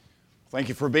Thank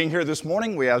you for being here this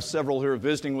morning. We have several who are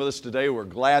visiting with us today. We're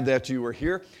glad that you are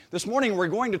here. This morning we're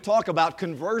going to talk about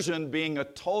conversion being a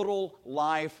total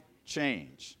life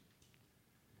change.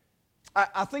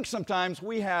 I think sometimes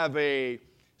we have a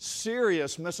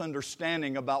serious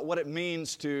misunderstanding about what it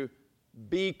means to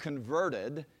be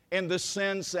converted in the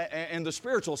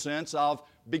spiritual sense of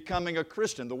becoming a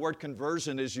Christian. The word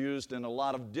conversion is used in a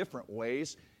lot of different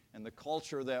ways in the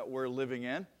culture that we're living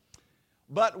in.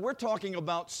 But we're talking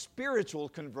about spiritual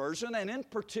conversion, and in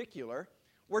particular,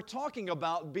 we're talking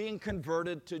about being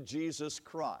converted to Jesus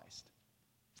Christ.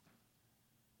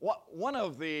 One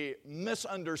of the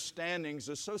misunderstandings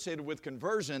associated with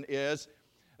conversion is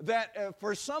that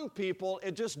for some people,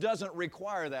 it just doesn't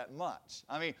require that much.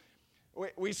 I mean,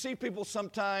 we see people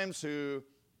sometimes who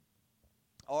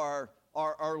are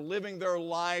living their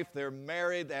life, they're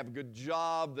married, they have a good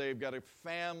job, they've got a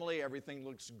family, everything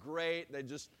looks great, they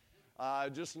just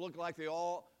look like the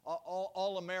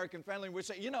all American family. We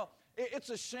say,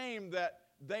 it's a shame that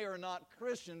they are not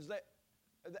Christians.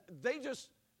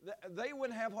 They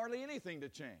wouldn't have hardly anything to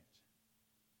change.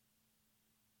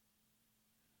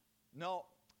 No,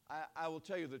 I will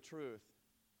tell you the truth.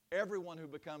 Everyone who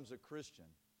becomes a Christian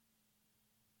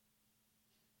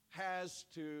has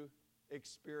to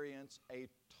experience a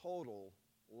total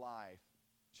life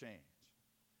change.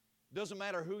 It doesn't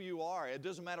matter who you are. It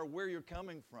doesn't matter where you're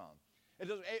coming from.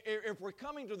 If we're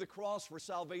coming to the cross for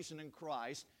salvation in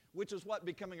Christ, which is what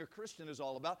becoming a Christian is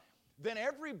all about, then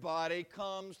everybody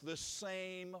comes the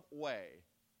same way.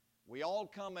 We all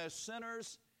come as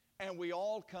sinners, and we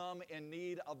all come in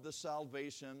need of the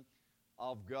salvation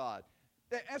of God.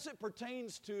 As it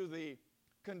pertains to the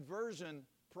conversion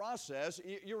process,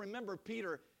 you remember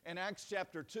Peter in Acts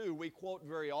chapter 2, we quote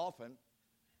very often.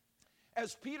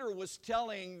 As Peter was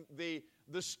telling the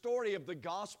story of the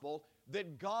gospel,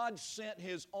 that God sent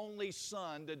His only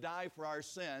Son to die for our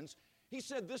sins, he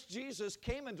said this Jesus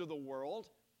came into the world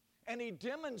and He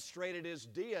demonstrated His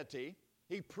deity.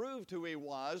 He proved who He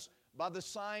was by the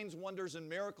signs, wonders, and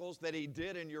miracles that He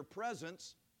did in your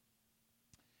presence.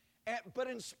 But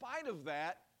in spite of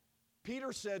that,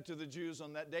 Peter said to the Jews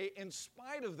on that day, in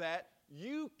spite of that,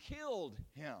 you killed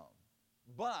Him,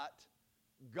 but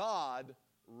God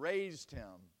raised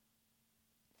Him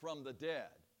from the dead.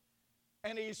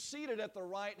 And He's seated at the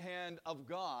right hand of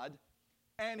God,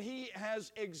 and He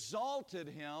has exalted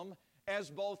Him as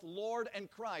both Lord and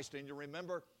Christ. And you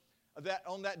remember that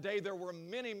on that day there were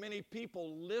many, many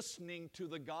people listening to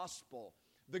the gospel,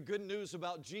 the good news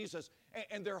about Jesus,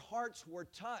 and their hearts were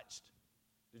touched.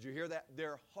 Did you hear that?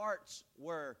 Their hearts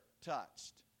were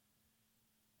touched.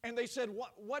 And they said,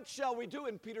 what shall we do?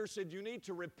 And Peter said, you need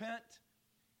to repent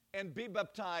and be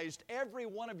baptized, every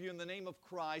one of you, in the name of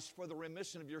Christ for the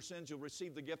remission of your sins. You'll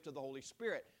receive the gift of the Holy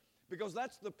Spirit. Because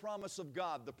that's the promise of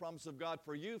God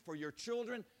for you, for your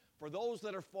children, for those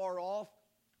that are far off,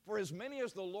 for as many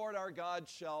as the Lord our God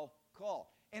shall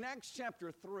call. In Acts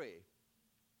chapter 3,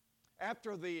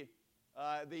 after the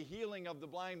healing of the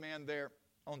blind man there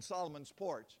on Solomon's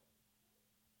porch,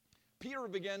 Peter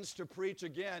begins to preach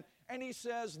again, and he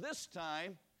says, this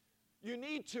time, you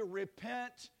need to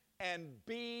repent and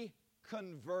be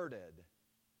converted.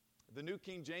 The New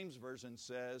King James Version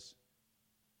says,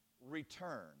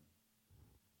 return.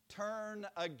 Turn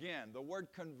again. The word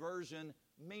conversion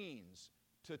means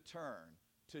to turn,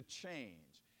 to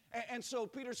change. And so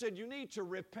Peter said, you need to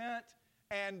repent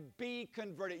and be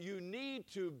converted. You need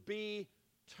to be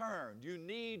turned. You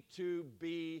need to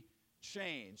be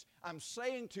changed. I'm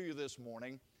saying to you this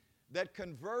morning that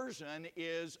conversion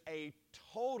is a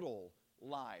total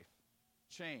life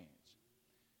change.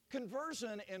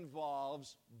 Conversion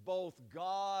involves both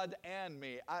God and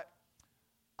me.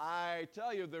 I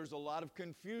tell you, there's a lot of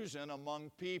confusion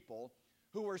among people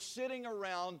who are sitting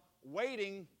around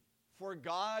waiting for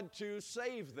God to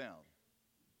save them.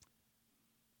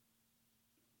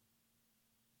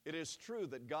 It is true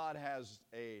that God has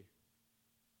a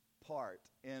part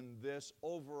in this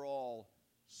overall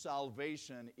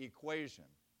salvation equation.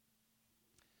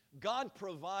 God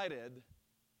provided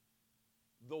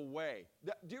the way.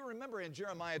 Do you remember in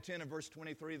Jeremiah 10 and verse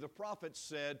 23, the prophet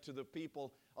said to the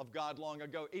people of God long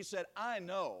ago, he said, I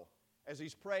know, as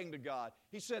he's praying to God,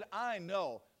 he said, I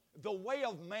know the way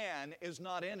of man is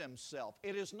not in himself.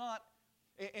 It is not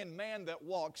in man that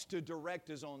walks to direct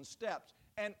his own steps.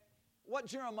 And what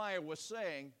Jeremiah was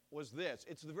saying was this.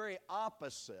 It's the very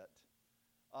opposite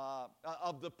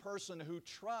of the person who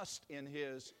trusts in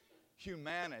his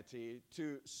humanity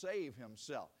to save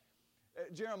himself.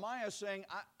 Jeremiah is saying,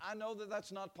 I know that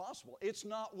that's not possible. It's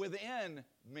not within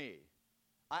me.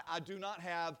 I do not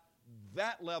have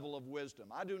that level of wisdom.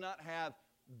 I do not have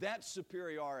that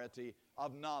superiority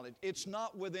of knowledge. It's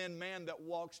not within man that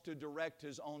walks to direct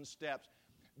his own steps.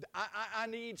 I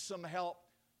need some help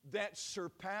that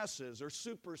surpasses or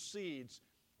supersedes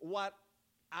what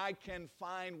I can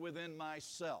find within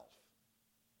myself.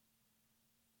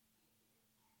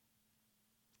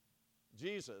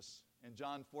 Jesus, in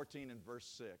John 14 and verse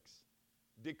 6,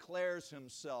 declares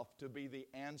himself to be the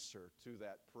answer to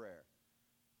that prayer.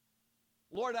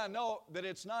 Lord, I know that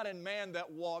it's not in man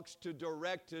that walks to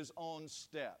direct his own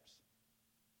steps.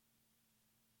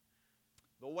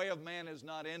 The way of man is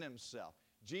not in himself.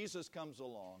 Jesus comes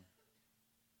along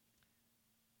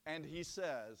and he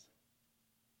says,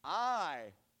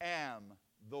 I am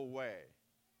the way,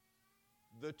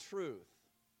 the truth,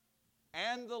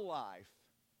 and the life.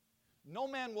 No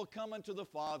man will come unto the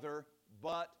Father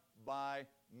but by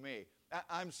me.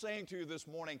 I'm saying to you this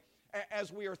morning,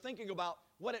 as we are thinking about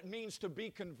what it means to be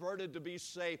converted, to be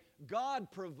saved,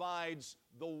 God provides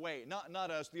the way,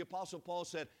 not us. The Apostle Paul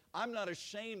said, I'm not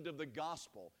ashamed of the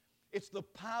gospel. It's the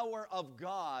power of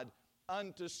God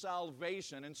unto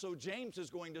salvation. And so James is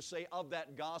going to say of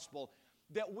that gospel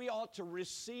that we ought to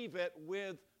receive it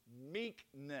with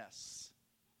meekness,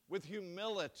 with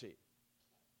humility.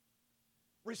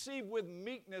 Receive with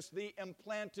meekness the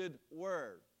implanted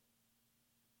word.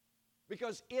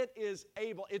 Because it is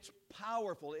able, it's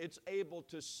powerful, it's able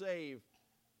to save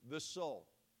the soul.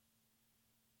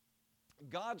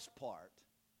 God's part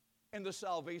in the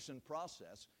salvation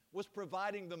process was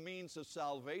providing the means of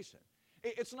salvation.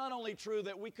 It's not only true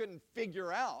that we couldn't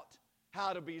figure out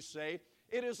how to be saved,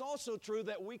 it is also true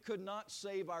that we could not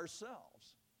save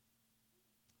ourselves.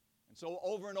 And so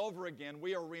over and over again,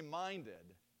 we are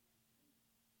reminded,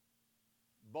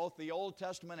 both the Old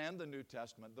Testament and the New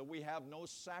Testament, that we have no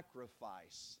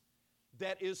sacrifice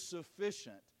that is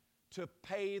sufficient to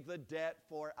pay the debt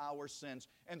for our sins.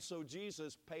 And so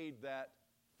Jesus paid that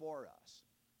for us.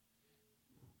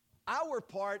 Our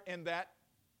part in that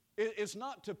is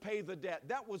not to pay the debt.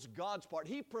 That was God's part.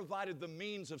 He provided the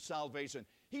means of salvation.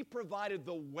 He provided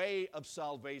the way of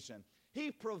salvation.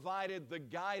 He provided the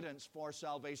guidance for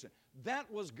salvation.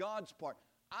 That was God's part.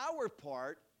 Our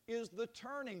part is the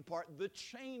turning part, the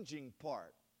changing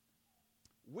part.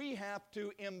 We have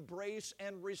to embrace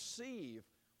and receive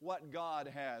what God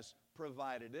has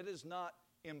provided. It is not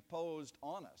imposed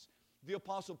on us. The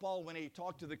Apostle Paul, when he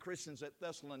talked to the Christians at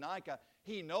Thessalonica,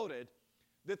 he noted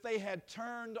that they had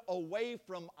turned away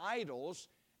from idols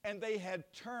and they had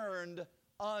turned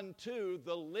unto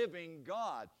the living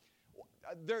God.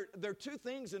 There are two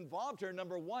things involved here.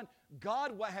 Number one,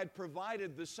 God had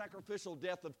provided the sacrificial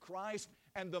death of Christ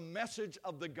and the message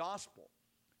of the gospel.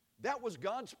 That was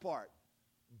God's part.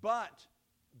 But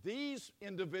these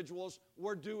individuals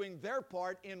were doing their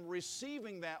part in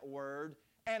receiving that word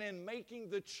and in making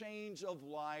the change of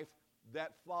life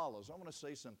that follows. I want to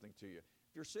say something to you.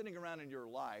 If you're sitting around in your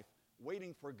life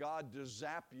waiting for God to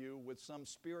zap you with some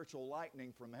spiritual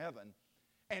lightning from heaven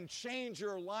and change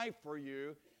your life for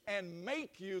you and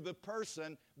make you the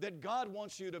person that God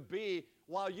wants you to be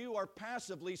while you are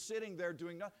passively sitting there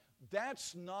doing nothing,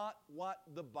 that's not what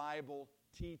the Bible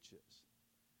teaches.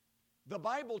 The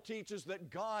Bible teaches that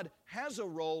God has a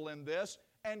role in this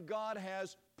and God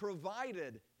has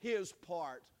provided His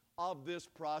part of this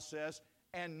process,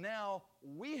 and now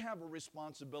we have a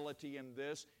responsibility in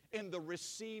this, in the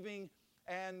receiving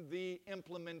and the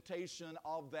implementation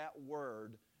of that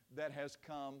word that has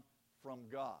come from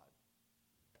God.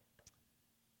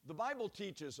 The Bible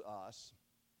teaches us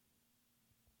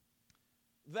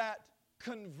that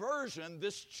conversion,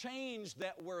 this change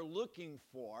that we're looking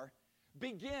for,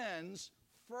 begins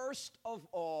first of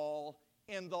all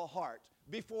in the heart.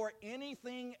 Before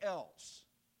anything else,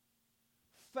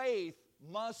 faith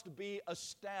must be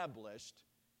established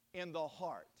in the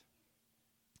heart.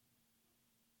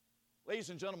 Ladies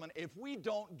and gentlemen, if we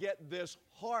don't get this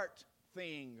heart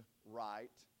thing right,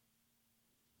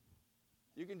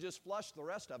 you can just flush the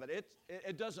rest of it.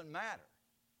 It doesn't matter.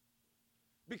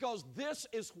 Because this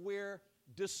is where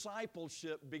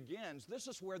discipleship begins. This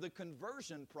is where the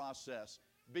conversion process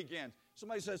begins.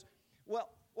 Somebody says, well,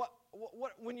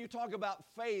 when you talk about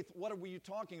faith, what are you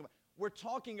talking about? We're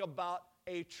talking about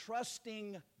a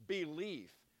trusting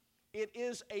belief. It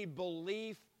is a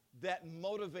belief that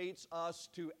motivates us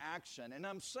to action. And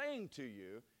I'm saying to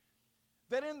you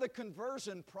that in the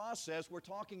conversion process, we're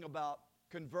talking about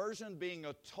conversion being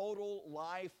a total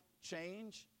life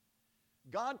change.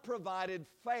 God provided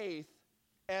faith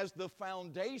as the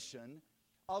foundation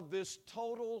of this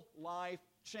total life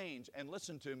change. And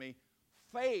listen to me,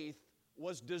 faith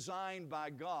was designed by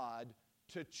God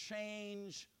to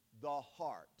change the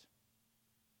heart.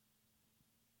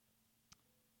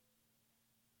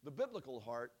 The biblical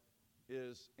heart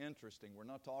is interesting. We're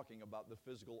not talking about the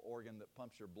physical organ that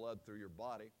pumps your blood through your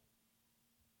body.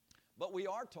 But we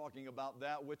are talking about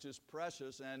that which is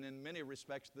precious and in many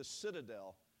respects the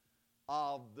citadel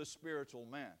of the spiritual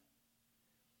man.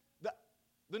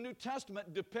 The New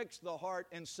Testament depicts the heart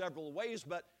in several ways,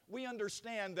 but we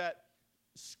understand that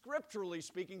scripturally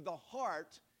speaking, the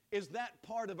heart is that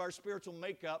part of our spiritual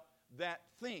makeup that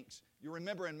thinks. You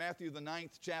remember in Matthew the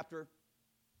 9th chapter,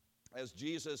 as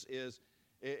Jesus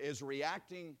is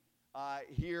reacting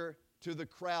here to the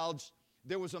crowds,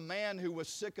 there was a man who was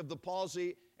sick of the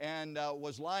palsy and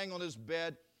was lying on his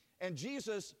bed. And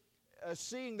Jesus,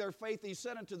 seeing their faith, he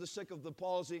said unto the sick of the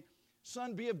palsy,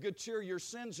 Son, be of good cheer, your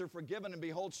sins are forgiven. And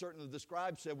behold, certain of the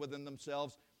scribes said within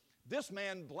themselves, This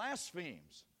man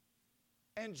blasphemes.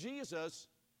 And Jesus,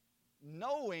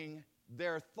 knowing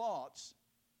their thoughts,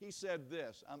 he said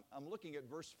this. I'm looking at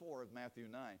verse 4 of Matthew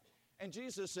 9. And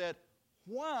Jesus said,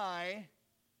 Why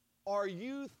are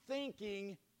you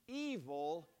thinking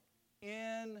evil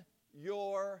in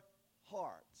your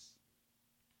hearts?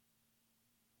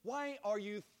 Why are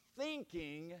you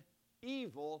thinking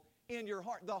evil in your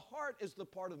heart? The heart is the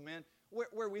part of man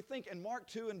where we think. In Mark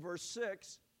 2 and verse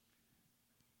 6,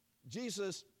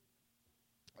 Jesus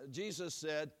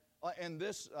said, in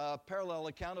this parallel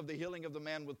account of the healing of the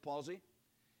man with palsy,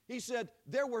 he said,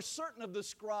 there were certain of the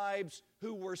scribes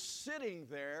who were sitting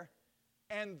there,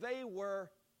 and they were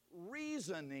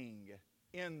reasoning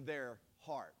in their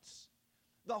hearts.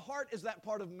 The heart is that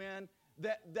part of man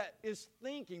that is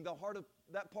thinking,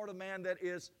 that part of man that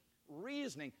is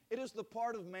reasoning. It is the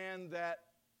part of man that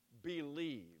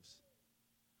believes.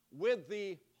 With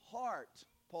the heart,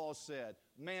 Paul said,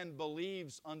 man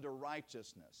believes unto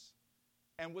righteousness.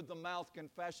 And with the mouth,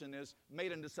 confession is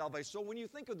made unto salvation. So when you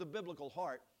think of the biblical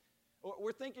heart,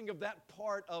 we're thinking of that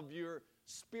part of your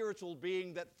spiritual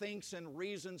being that thinks and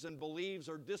reasons and believes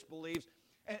or disbelieves.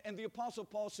 And the Apostle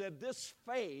Paul said, this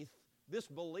faith, this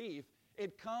belief,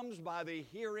 it comes by the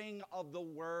hearing of the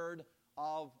word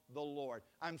of the Lord.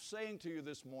 I'm saying to you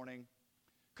this morning,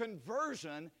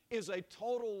 conversion is a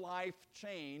total life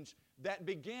change that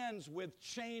begins with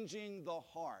changing the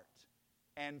heart.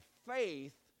 And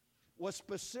faith was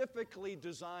specifically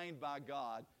designed by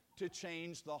God to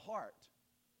change the heart.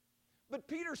 But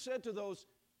Peter said to those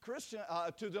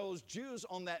Jews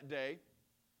on that day,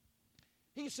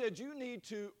 he said, you need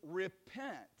to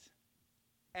repent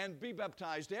and be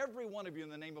baptized, every one of you, in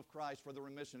the name of Christ for the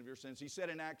remission of your sins. He said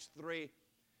in Acts 3,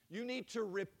 you need to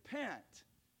repent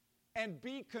and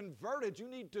be converted. You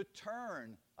need to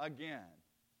turn again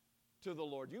to the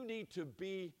Lord. You need to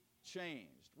be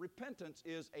changed. Repentance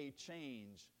is a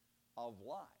change of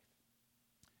life.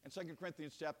 In 2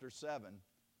 Corinthians chapter 7,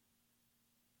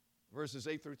 verses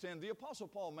 8 through 10, the Apostle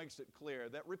Paul makes it clear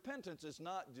that repentance is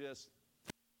not just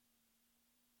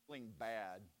feeling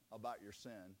bad about your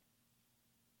sin.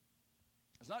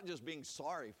 It's not just being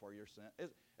sorry for your sin.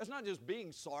 It's not just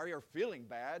being sorry or feeling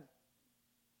bad.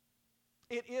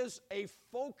 It is a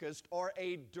focused or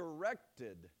a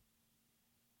directed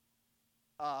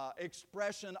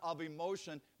expression of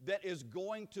emotion that is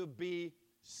going to be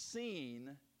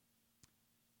seen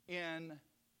in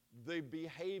the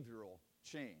behavioral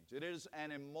change. It is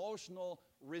an emotional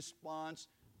response,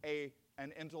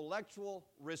 an intellectual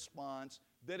response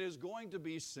that is going to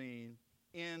be seen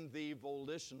in the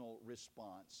volitional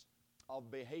response of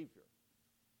behavior.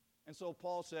 And so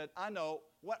Paul said, I know,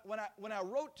 when I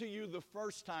wrote to you the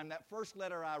first time, that first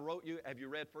letter I wrote you, have you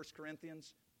read 1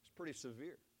 Corinthians? It's pretty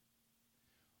severe.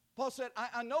 Paul said,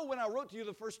 I know when I wrote to you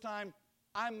the first time,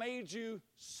 I made you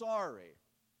sorry.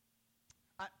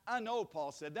 I know,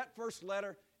 Paul said, that first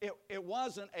letter, it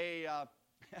wasn't a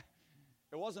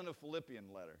Philippian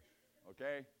letter,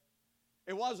 okay?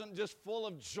 It wasn't just full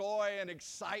of joy and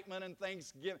excitement and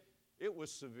thanksgiving. It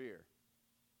was severe.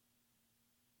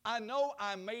 I know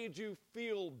I made you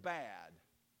feel bad.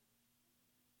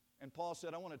 And Paul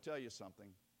said, I want to tell you something.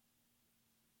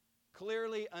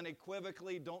 Clearly,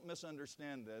 unequivocally, don't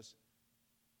misunderstand this.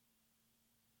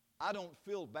 I don't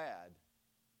feel bad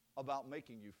about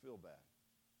making you feel bad.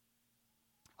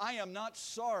 I am not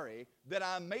sorry that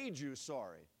I made you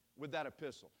sorry with that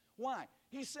epistle. Why?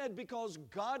 He said, because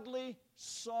godly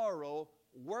sorrow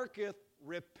worketh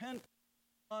repentance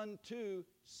unto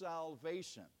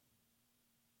salvation.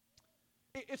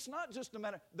 It's not just a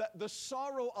matter that the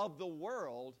sorrow of the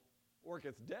world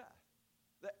worketh death.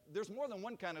 There's more than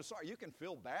one kind of sorrow. You can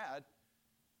feel bad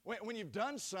when you've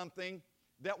done something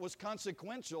that was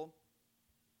consequential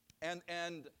and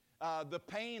the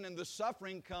pain and the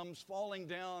suffering comes falling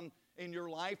down in your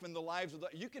life and the lives of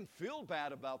you can feel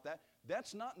bad about that.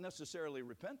 That's not necessarily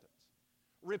repentance.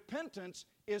 Repentance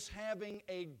is having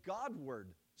a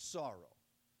Godward sorrow.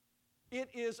 It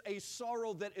is a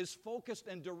sorrow that is focused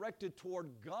and directed toward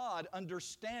God,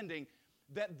 understanding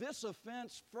that this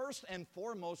offense, first and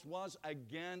foremost, was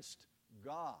against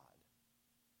God.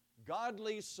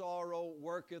 Godly sorrow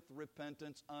worketh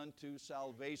repentance unto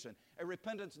salvation. A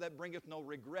repentance that bringeth no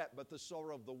regret, but the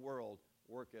sorrow of the world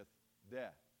worketh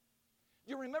death.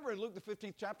 You remember in Luke the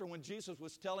 15th chapter when Jesus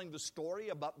was telling the story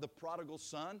about the prodigal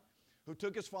son who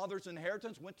took his father's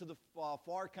inheritance, went to the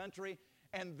far country,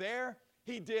 and there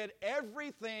he did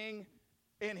everything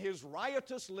in his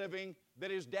riotous living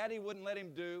that his daddy wouldn't let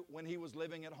him do when he was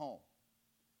living at home.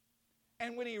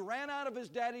 And when he ran out of his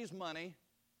daddy's money,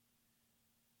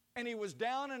 and he was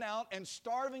down and out and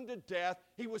starving to death,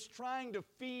 he was trying to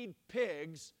feed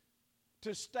pigs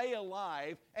to stay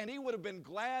alive, and he would have been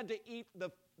glad to eat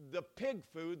the pig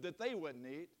food that they wouldn't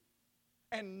eat,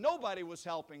 and nobody was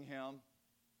helping him.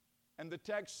 And the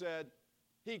text said,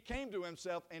 he came to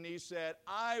himself and he said,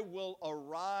 I will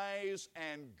arise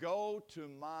and go to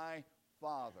my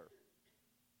father.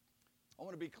 I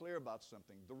want to be clear about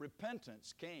something. The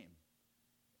repentance came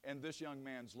in this young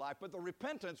man's life, but the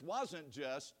repentance wasn't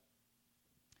just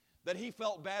that he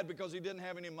felt bad because he didn't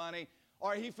have any money,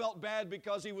 or he felt bad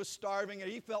because he was starving,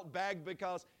 and he felt bad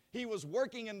because he was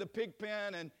working in the pig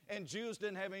pen, and Jews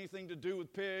didn't have anything to do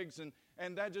with pigs,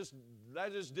 and that just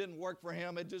didn't work for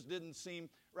him. It just didn't seem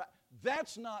right.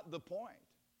 That's not the point.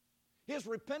 His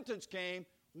repentance came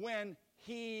when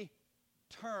he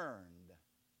turned,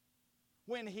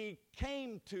 when he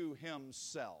came to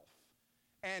himself,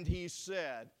 and he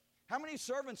said, how many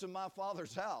servants in my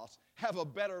father's house have a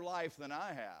better life than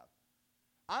I have?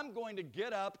 I'm going to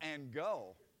get up and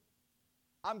go.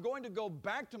 I'm going to go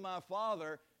back to my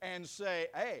father and say,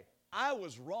 hey, I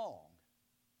was wrong.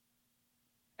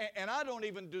 And I don't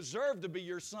even deserve to be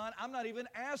your son. I'm not even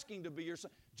asking to be your son.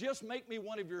 Just make me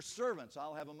one of your servants.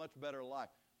 I'll have a much better life.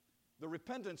 The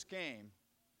repentance came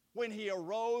when he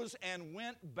arose and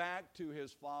went back to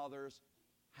his father's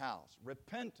house.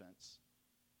 Repentance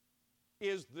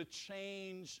is the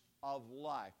change of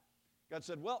life. God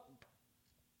said, well,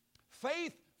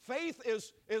 faith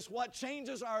is what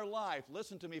changes our life.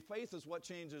 Listen to me, faith is what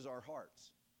changes our hearts.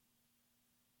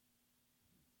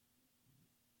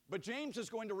 But James is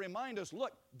going to remind us,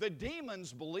 look, the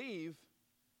demons believe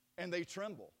and they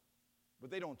tremble,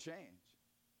 but they don't change.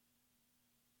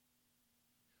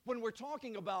 When we're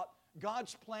talking about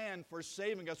God's plan for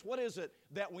saving us, what is it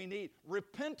that we need?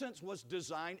 Repentance was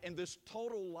designed in this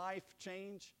total life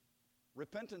change.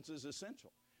 Repentance is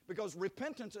essential because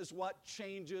repentance is what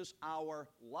changes our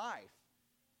life,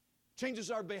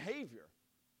 changes our behavior.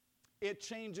 It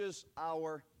changes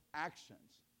our actions.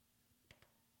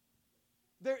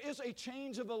 There is a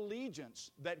change of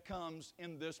allegiance that comes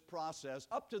in this process.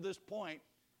 Up to this point,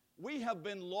 we have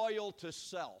been loyal to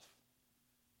self.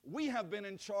 We have been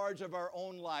in charge of our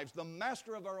own lives, the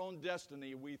master of our own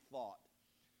destiny, we thought.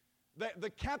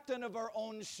 The captain of our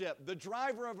own ship, the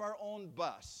driver of our own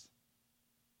bus.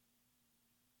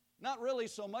 Not really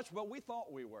so much, but we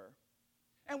thought we were.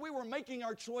 And we were making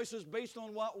our choices based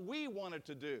on what we wanted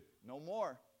to do. No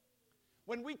more.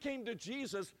 When we came to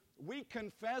Jesus, we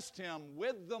confessed Him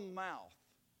with the mouth,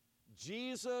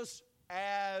 Jesus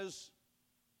as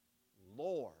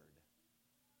Lord.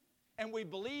 And we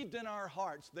believed in our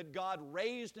hearts that God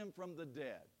raised Him from the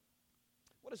dead.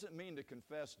 What does it mean to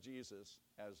confess Jesus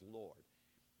as Lord?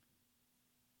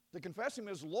 To confess Him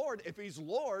as Lord, if He's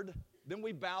Lord, then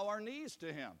we bow our knees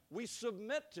to Him. We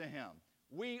submit to Him.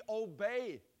 We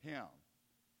obey Him.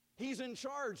 He's in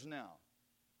charge now.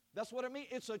 That's what it means.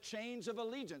 It's a change of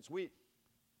allegiance.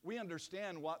 We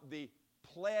understand what the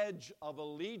pledge of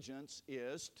allegiance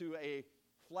is to a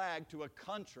flag, to a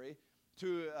country,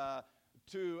 to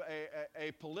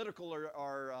a political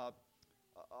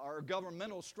or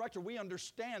governmental structure. We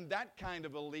understand that kind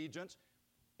of allegiance.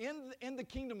 In the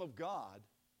kingdom of God,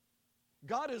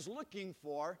 God is looking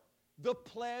for the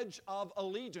pledge of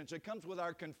allegiance. It comes with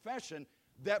our confession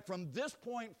that from this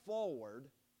point forward,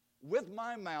 with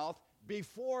my mouth,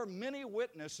 before many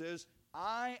witnesses,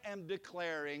 I am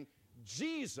declaring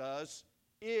Jesus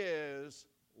is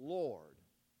Lord.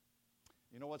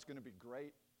 You know what's going to be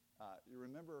great? You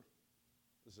remember,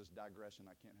 this is digression,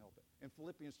 I can't help it. In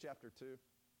Philippians chapter 2,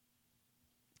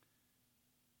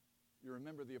 you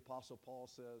remember the Apostle Paul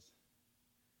says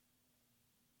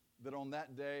that on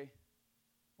that day,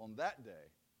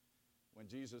 when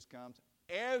Jesus comes,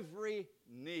 every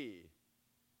knee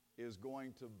is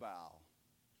going to bow.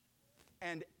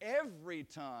 And every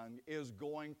tongue is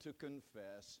going to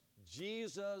confess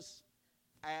Jesus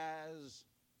as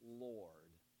Lord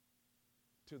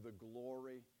to the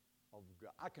glory of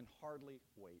God. I can hardly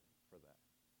wait for that.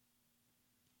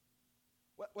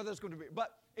 What that's going to be.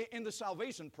 But in the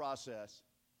salvation process,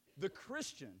 the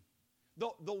Christian, the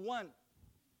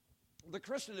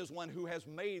Christian is one who has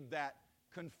made that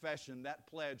confession, that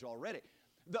pledge already.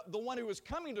 The one who is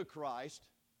coming to Christ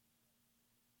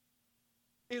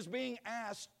is being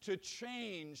asked to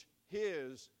change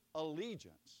his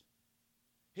allegiance,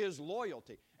 his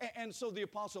loyalty. And so the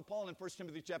Apostle Paul in 1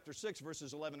 Timothy chapter 6,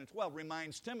 verses 11 and 12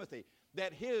 reminds Timothy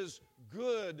that his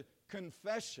good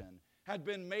confession had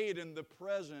been made in the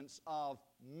presence of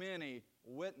many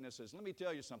witnesses. Let me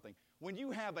tell you something. When you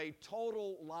have a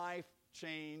total life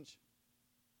change,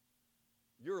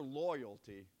 your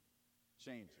loyalty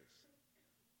changes.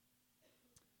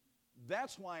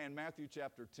 That's why in Matthew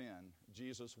chapter 10,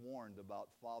 Jesus warned about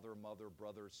father, mother,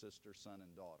 brother, sister, son,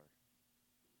 and daughter.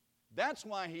 That's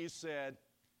why he said,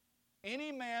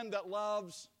 any man that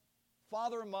loves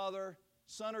father, mother,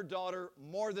 son, or daughter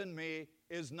more than me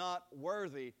is not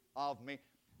worthy of me.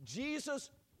 Jesus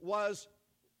was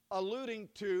alluding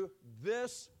to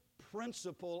this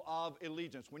principle of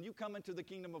allegiance. When you come into the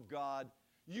kingdom of God,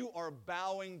 you are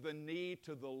bowing the knee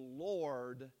to the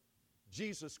Lord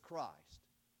Jesus Christ.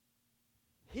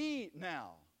 He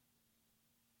now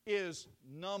is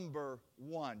number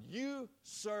one. You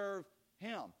serve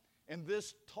Him in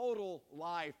this total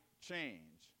life change.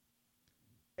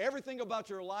 Everything about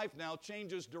your life now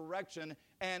changes direction,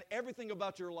 and everything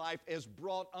about your life is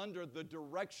brought under the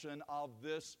direction of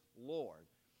this Lord.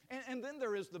 And then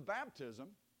there is the baptism.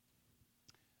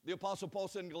 The Apostle Paul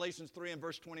said in Galatians 3 and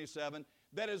verse 27,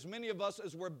 that as many of us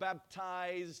as were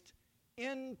baptized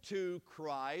into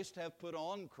Christ have put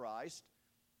on Christ.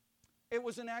 It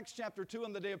was in Acts chapter 2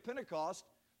 on the day of Pentecost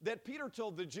that Peter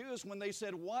told the Jews when they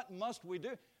said, what must we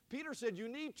do? Peter said, you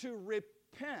need to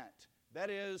repent. That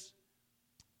is,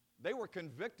 they were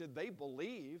convicted, they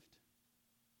believed,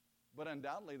 but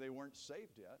undoubtedly they weren't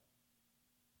saved yet.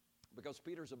 Because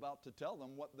Peter's about to tell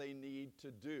them what they need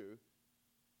to do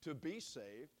to be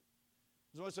saved.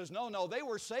 So it says, no, they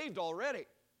were saved already.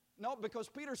 No, because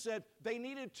Peter said they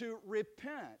needed to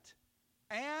repent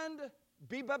and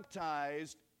be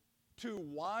baptized to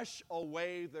wash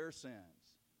away their sins,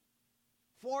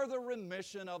 for the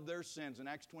remission of their sins. In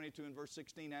Acts 22 and verse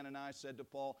 16, Ananias said to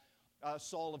Paul,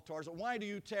 Saul of Tarsus, why do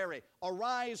you tarry?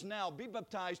 Arise now, be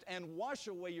baptized, and wash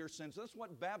away your sins. That's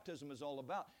what baptism is all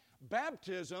about.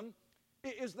 Baptism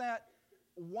is that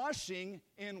washing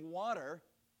in water,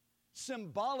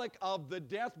 symbolic of the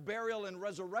death, burial, and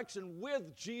resurrection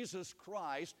with Jesus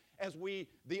Christ, as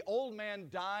the old man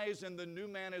dies and the new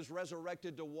man is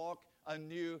resurrected to walk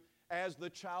anew as the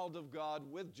child of God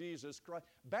with Jesus Christ.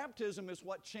 Baptism is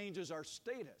what changes our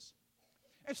status.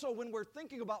 And so when we're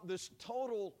thinking about this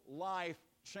total life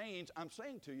change, I'm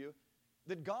saying to you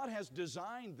that God has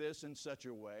designed this in such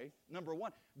a way. Number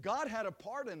one, God had a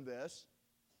part in this.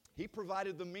 He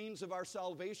provided the means of our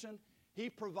salvation. He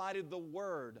provided the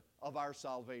word of our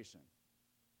salvation.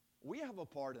 We have a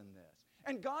part in this.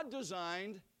 And God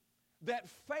designed that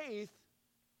faith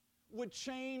would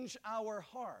change our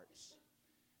hearts,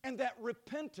 and that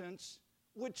repentance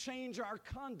would change our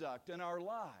conduct and our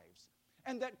lives,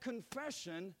 and that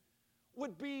confession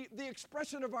would be the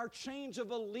expression of our change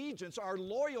of allegiance. Our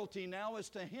loyalty now is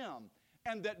to Him,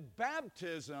 and that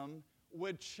baptism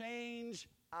would change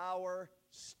our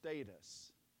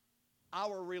status,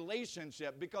 our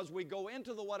relationship, because we go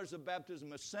into the waters of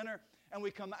baptism a sinner, and we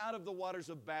come out of the waters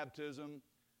of baptism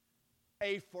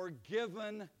a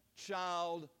forgiven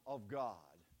child of God,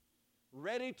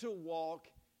 ready to walk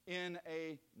in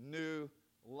a new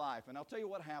life. And I'll tell you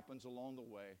what happens along the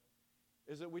way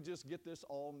is that we just get this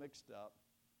all mixed up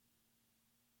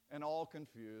and all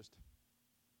confused.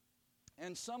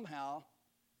 And somehow,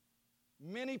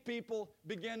 many people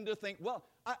begin to think, well,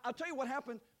 I'll tell you what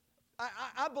happened.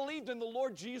 I believed in the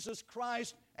Lord Jesus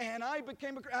Christ, and I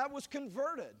was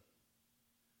converted.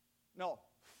 No,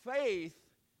 faith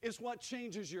is what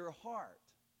changes your heart.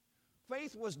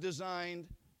 Faith was designed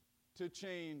to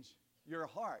change your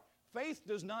heart. Faith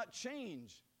does not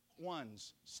change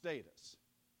one's status.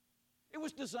 It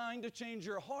was designed to change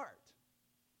your heart.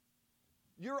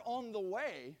 You're on the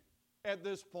way at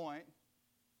this point,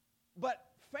 but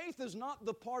faith is not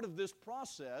the part of this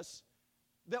process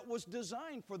that was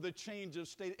designed for the change of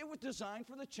state. It was designed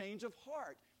for the change of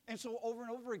heart. And so over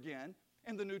and over again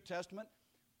in the New Testament,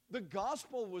 the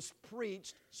gospel was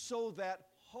preached so that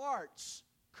hearts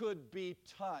could be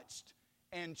touched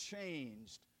and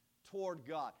changed toward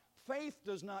God. Faith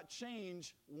does not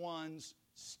change one's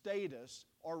status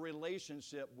or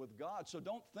relationship with God. So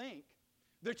don't think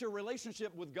that your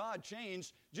relationship with God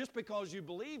changed just because you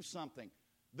believe something.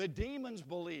 The demons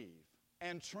believed.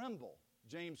 and tremble,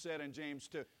 James said in James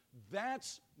 2.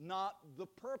 That's not the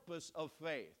purpose of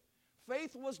faith.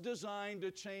 Faith was designed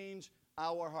to change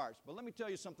our hearts. But let me tell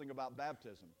you something about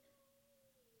baptism.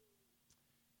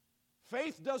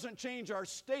 Faith doesn't change our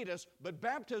status, but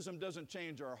baptism doesn't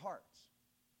change our hearts.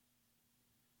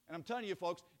 And I'm telling you,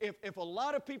 folks, if a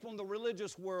lot of people in the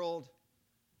religious world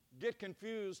get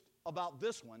confused about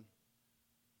this one,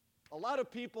 a lot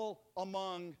of people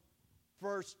among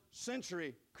first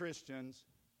century Christians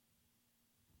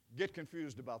get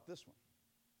confused about this one.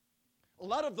 A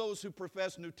lot of those who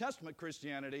profess New Testament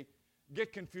Christianity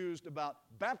get confused about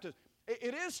baptism.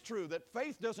 It is true that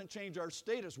faith doesn't change our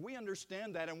status. We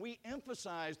understand that, and we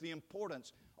emphasize the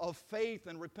importance of faith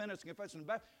and repentance and confession and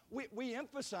baptism. We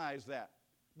emphasize that.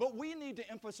 But we need to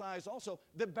emphasize also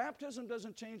that baptism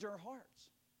doesn't change our hearts.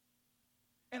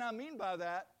 And I mean by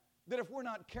that if we're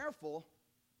not careful,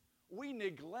 we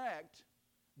neglect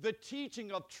the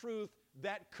teaching of truth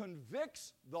that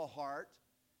convicts the heart,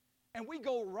 and we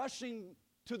go rushing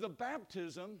to the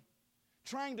baptism,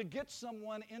 trying to get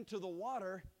someone into the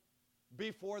water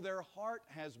before their heart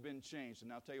has been changed.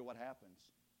 And I'll tell you what happens.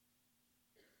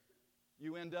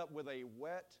 You end up with a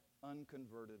wet,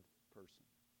 unconverted person.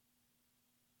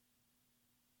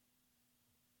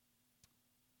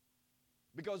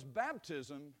 Because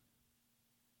baptism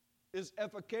is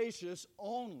efficacious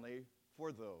only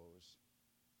for those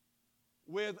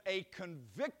with a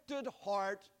convicted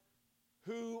heart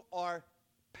who are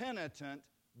penitent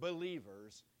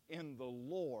believers in the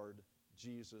Lord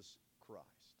Jesus Christ.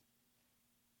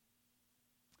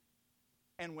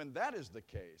 And when that is the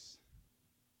case,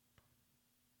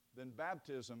 then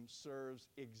baptism serves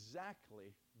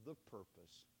exactly the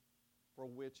purpose for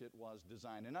which it was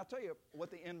designed. And I'll tell you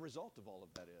what the end result of all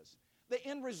of that is. The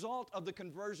end result of the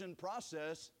conversion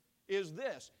process is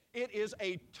this. It is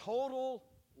a total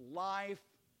life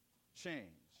change.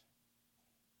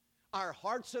 Our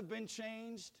hearts have been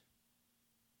changed.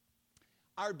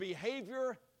 Our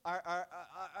behavior,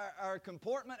 our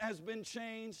comportment has been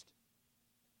changed.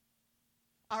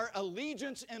 Our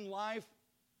allegiance in life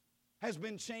has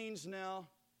been changed now.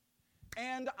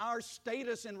 And our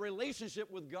status in relationship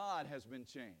with God has been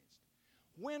changed.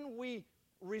 When we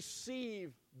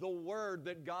receive the word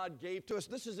that God gave to us,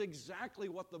 this is exactly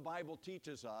what the Bible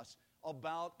teaches us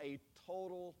about a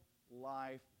total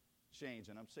life change.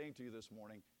 And I'm saying to you this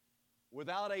morning,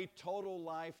 without a total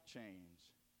life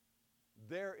change,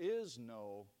 there is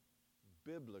no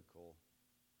biblical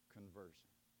conversion.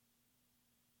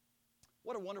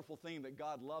 What a wonderful thing that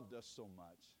God loved us so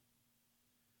much.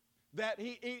 That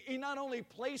he not only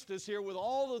placed us here with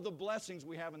all of the blessings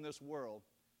we have in this world,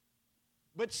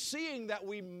 but seeing that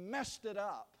we messed it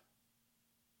up,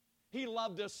 He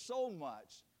loved us so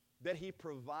much that He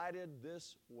provided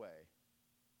this way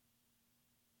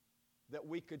that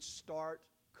we could start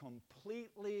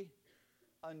completely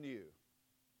anew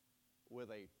with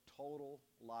a total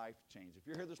life change. If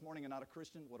you're here this morning and not a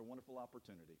Christian, what a wonderful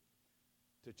opportunity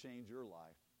to change your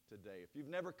life today. If you've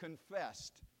never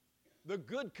confessed the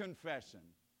good confession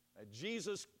that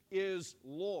Jesus is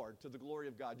Lord to the glory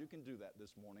of God, you can do that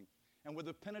this morning. And with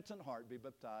a penitent heart, be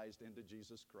baptized into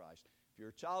Jesus Christ. If you're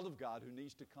a child of God who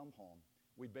needs to come home,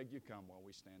 we beg you come while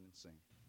we stand and sing.